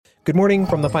Good morning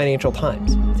from the Financial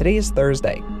Times. Today is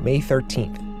Thursday, May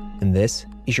 13th, and this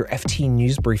is your FT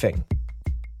News Briefing.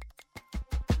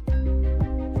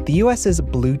 The U.S.'s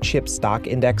blue chip stock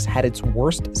index had its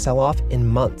worst sell-off in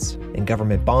months, and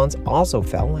government bonds also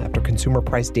fell after consumer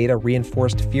price data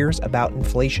reinforced fears about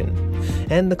inflation.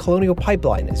 And the Colonial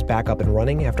Pipeline is back up and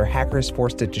running after hackers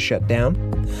forced it to shut down.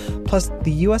 Plus,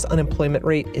 the U.S. unemployment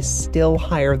rate is still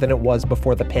higher than it was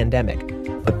before the pandemic,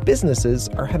 but businesses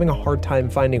are having a hard time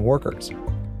finding workers.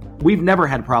 We've never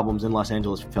had problems in Los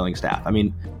Angeles filling staff. I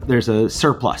mean, there's a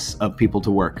surplus of people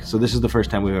to work, so this is the first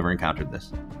time we've ever encountered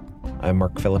this. I'm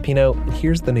Mark Filipino, and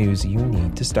here's the news you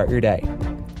need to start your day.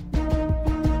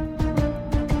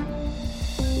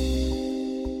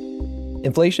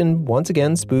 Inflation once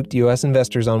again spooked U.S.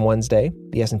 investors on Wednesday.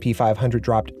 The S&P 500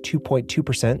 dropped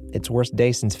 2.2%, its worst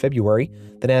day since February.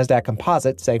 The Nasdaq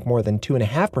Composite sank more than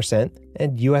 2.5%,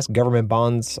 and U.S. government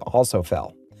bonds also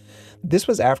fell. This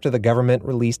was after the government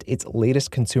released its latest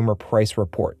consumer price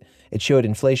report. It showed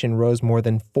inflation rose more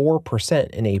than 4%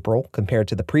 in April compared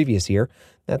to the previous year.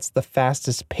 That's the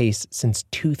fastest pace since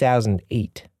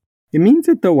 2008. It means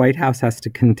that the White House has to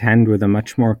contend with a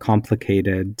much more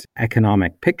complicated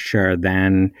economic picture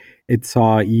than it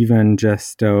saw even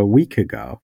just a week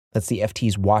ago. That's the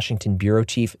FT's Washington bureau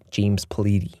chief, James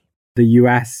Politi. The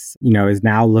U.S., is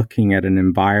now looking at an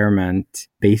environment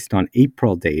based on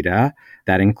April data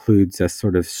that includes a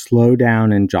sort of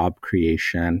slowdown in job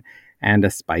creation and a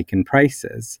spike in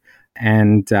prices.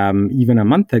 And even a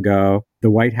month ago,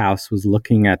 the White House was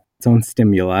looking at its own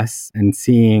stimulus and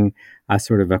seeing a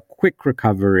sort of a quick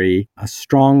recovery, a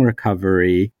strong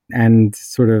recovery, and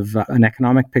sort of an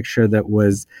economic picture that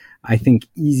was, I think,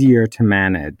 easier to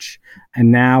manage.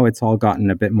 And now it's all gotten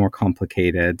a bit more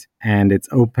complicated, and it's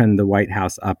opened the White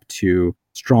House up to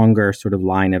stronger sort of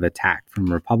line of attack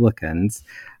from Republicans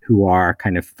who are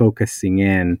kind of focusing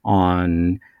in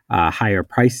on higher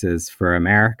prices for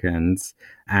Americans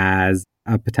as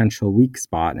a potential weak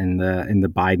spot in the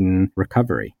Biden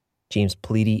recovery. James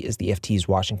Politi is the FT's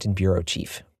Washington bureau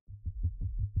chief.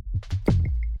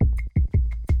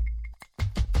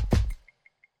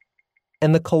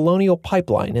 And the Colonial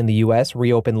Pipeline in the U.S.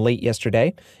 reopened late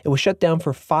yesterday. It was shut down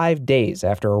for 5 days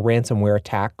after a ransomware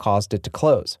attack caused it to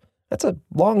close. That's a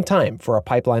long time for a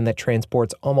pipeline that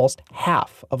transports almost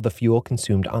half of the fuel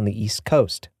consumed on the East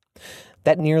Coast.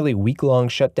 That nearly week-long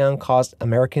shutdown caused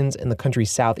Americans in the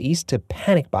country's southeast to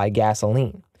panic buy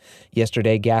gasoline.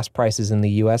 Yesterday, gas prices in the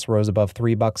U.S. rose above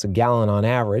 $3 a gallon on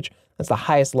average. That's the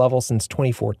highest level since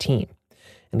 2014.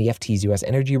 And the FT's U.S.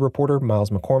 energy reporter,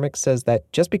 Miles McCormick, says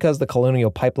that just because the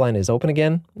Colonial Pipeline is open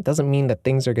again, it doesn't mean that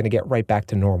things are going to get right back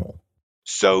to normal.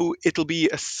 So it'll be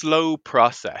a slow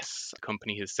process. The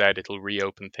company has said it'll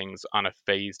reopen things on a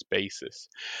phased basis.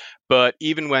 But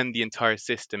even when the entire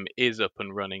system is up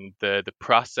and running, the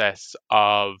process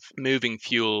of moving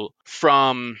fuel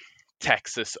from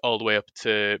Texas all the way up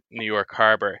to New York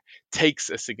Harbor takes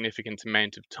a significant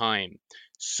amount of time.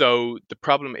 So the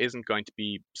problem isn't going to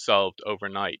be solved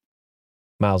overnight.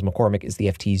 Miles McCormick is the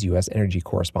FT's U.S. energy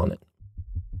correspondent.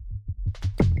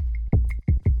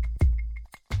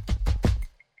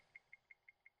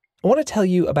 I want to tell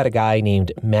you about a guy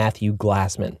named Matthew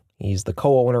Glassman. He's the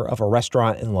co-owner of a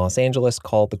restaurant in Los Angeles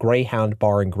called the Greyhound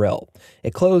Bar and Grill.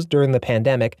 It closed during the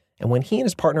pandemic, and when he and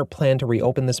his partner planned to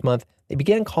reopen this month, they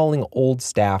began calling old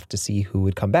staff to see who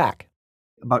would come back.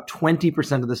 About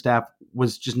 20% of the staff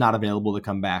was just not available to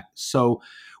come back. So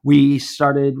we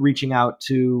started reaching out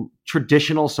to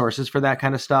traditional sources for that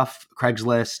kind of stuff,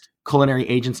 Craigslist,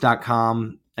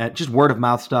 culinaryaagents.com, just word of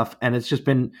mouth stuff. And it's just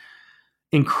been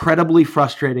incredibly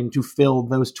frustrating to fill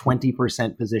those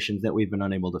 20% positions that we've been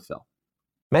unable to fill.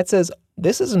 Matt says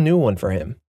this is a new one for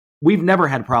him. We've never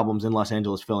had problems in Los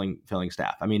Angeles filling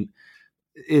staff. I mean,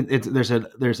 there's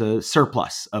a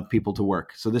surplus of people to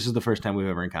work. So this is the first time we've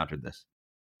ever encountered this.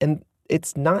 And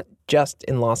it's not just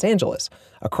in Los Angeles.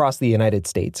 Across the United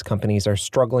States, companies are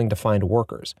struggling to find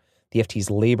workers. The FT's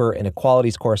labor and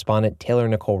equalities correspondent, Taylor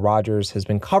Nicole Rogers, has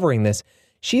been covering this.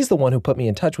 She's the one who put me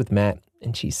in touch with Matt,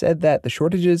 and she said that the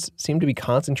shortages seem to be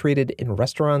concentrated in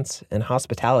restaurants and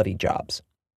hospitality jobs.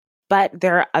 But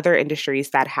there are other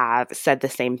industries that have said the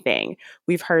same thing.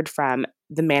 We've heard from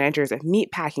the managers of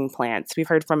meatpacking plants. We've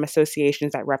heard from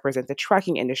associations that represent the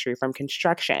trucking industry, from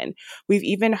construction. We've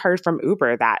even heard from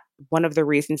Uber that one of the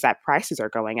reasons that prices are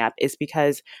going up is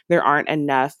because there aren't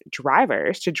enough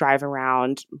drivers to drive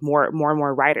around more and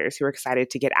more riders who are excited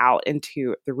to get out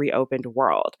into the reopened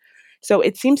world. So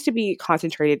it seems to be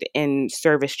concentrated in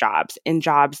service jobs, in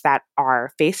jobs that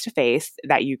are face-to-face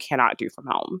that you cannot do from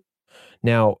home.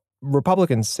 Now,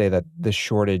 Republicans say that the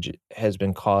shortage has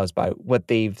been caused by what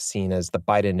they've seen as the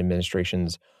Biden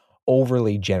administration's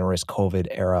overly generous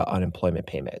COVID-era unemployment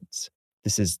payments.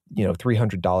 This is,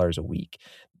 $300 a week.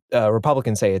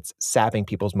 Republicans say it's sapping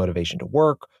people's motivation to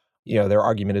work. Their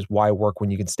argument is, why work when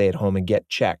you can stay at home and get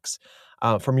checks?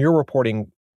 From your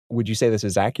reporting, would you say this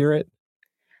is accurate?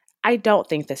 I don't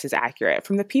think this is accurate.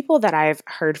 From the people that I've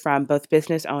heard from, both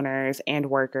business owners and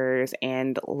workers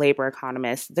and labor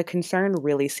economists, the concern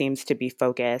really seems to be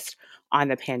focused on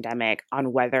the pandemic,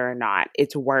 on whether or not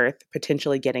it's worth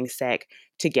potentially getting sick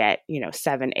to get,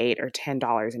 $7, $8, or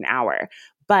 $10 an hour.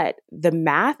 But the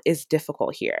math is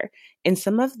difficult here. In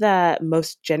some of the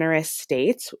most generous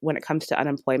states, when it comes to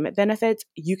unemployment benefits,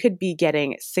 you could be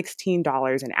getting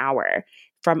 $16 an hour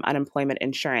from unemployment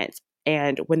insurance.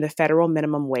 And when the federal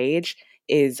minimum wage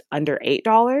is under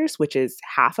 $8, which is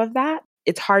half of that,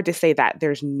 it's hard to say that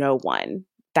there's no one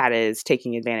that is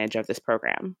taking advantage of this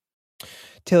program.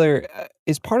 Taylor,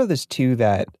 is part of this too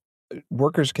that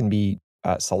workers can be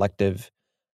selective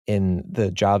in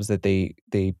the jobs that they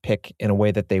pick in a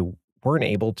way that they weren't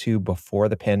able to before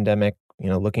the pandemic,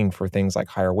 looking for things like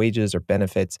higher wages or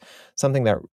benefits, something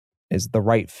that is the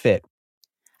right fit?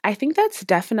 I think that's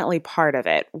definitely part of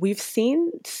it. We've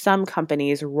seen some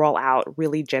companies roll out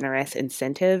really generous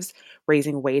incentives,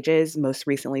 raising wages, most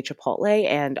recently Chipotle,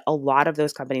 and a lot of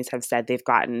those companies have said they've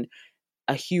gotten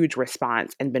a huge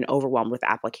response and been overwhelmed with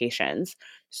applications.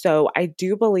 So I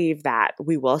do believe that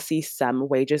we will see some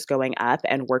wages going up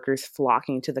and workers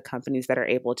flocking to the companies that are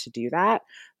able to do that.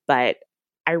 But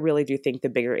I really do think the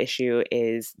bigger issue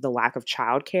is the lack of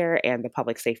childcare and the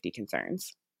public safety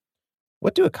concerns.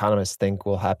 What do economists think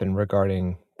will happen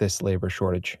regarding this labor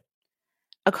shortage?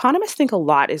 Economists think a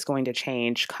lot is going to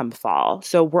change come fall.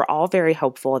 So we're all very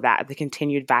hopeful that the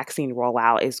continued vaccine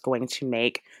rollout is going to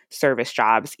make service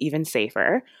jobs even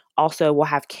safer. Also, we'll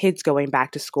have kids going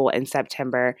back to school in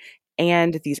September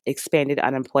and these expanded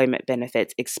unemployment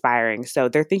benefits expiring. So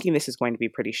they're thinking this is going to be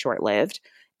pretty short-lived,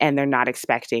 and they're not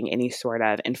expecting any sort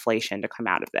of inflation to come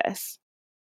out of this.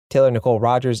 Taylor Nicole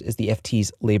Rogers is the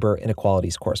FT's labor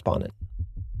inequalities correspondent.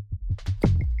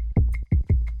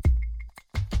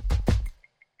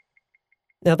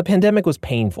 Now, the pandemic was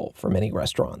painful for many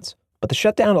restaurants, but the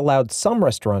shutdown allowed some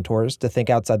restaurateurs to think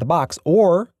outside the box,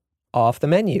 or off the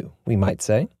menu, we might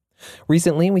say.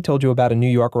 Recently, we told you about a New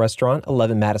York restaurant,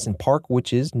 11 Madison Park,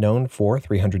 which is known for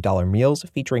 $300 meals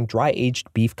featuring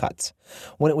dry-aged beef cuts.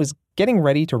 When it was getting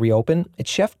ready to reopen,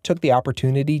 its chef took the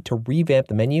opportunity to revamp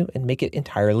the menu and make it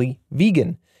entirely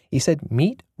vegan. He said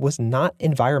meat was not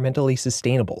environmentally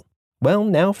sustainable. Well,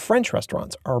 now French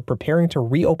restaurants are preparing to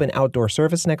reopen outdoor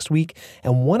service next week,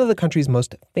 and one of the country's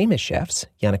most famous chefs,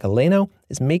 Yannick Aleno,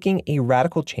 is making a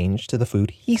radical change to the food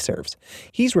he serves.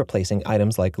 He's replacing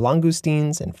items like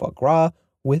langoustines and foie gras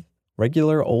with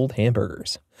regular old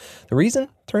hamburgers. The reason?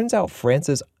 Turns out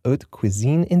France's haute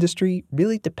cuisine industry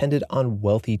really depended on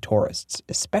wealthy tourists,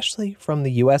 especially from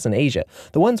the US and Asia,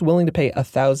 the ones willing to pay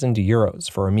 1,000 euros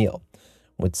for a meal.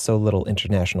 With so little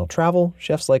international travel,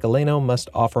 chefs like Aleno must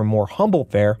offer more humble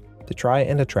fare to try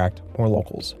and attract more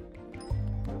locals.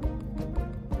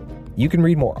 You can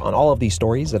read more on all of these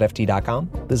stories at FT.com.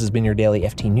 This has been your daily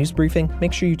FT News Briefing.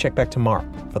 Make sure you check back tomorrow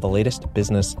for the latest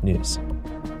business news.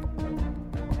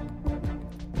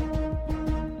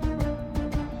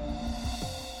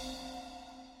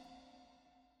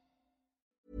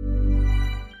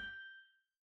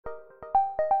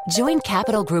 Join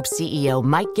Capital Group CEO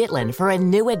Mike Gitlin for a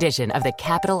new edition of the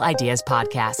Capital Ideas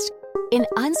Podcast. In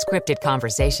unscripted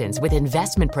conversations with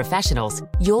investment professionals,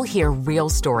 you'll hear real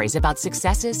stories about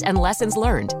successes and lessons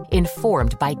learned,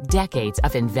 informed by decades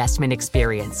of investment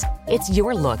experience. It's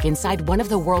your look inside one of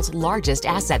the world's largest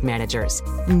asset managers.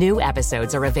 New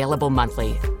episodes are available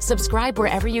monthly. Subscribe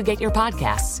wherever you get your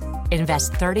podcasts.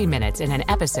 Invest 30 minutes in an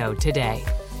episode today.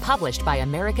 Published by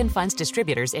American Funds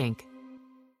Distributors, Inc.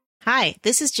 Hi,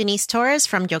 this is Janice Torres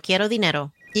from Yo Quiero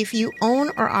Dinero. If you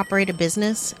own or operate a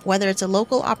business, whether it's a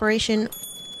local operation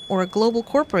or a global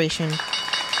corporation,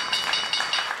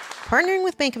 partnering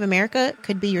with Bank of America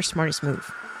could be your smartest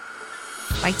move.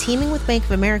 By teaming with Bank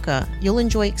of America, you'll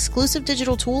enjoy exclusive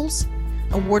digital tools,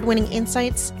 award-winning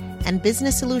insights, and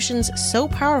business solutions so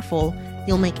powerful,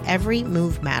 you'll make every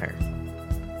move matter.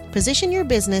 Position your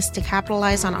business to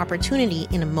capitalize on opportunity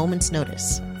in a moment's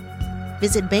notice.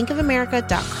 Visit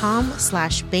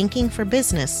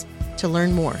bankofamerica.com/bankingforbusiness to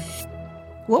learn more.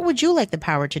 What would you like the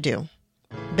power to do?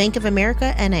 Bank of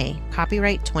America, N.A.,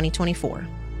 copyright 2024.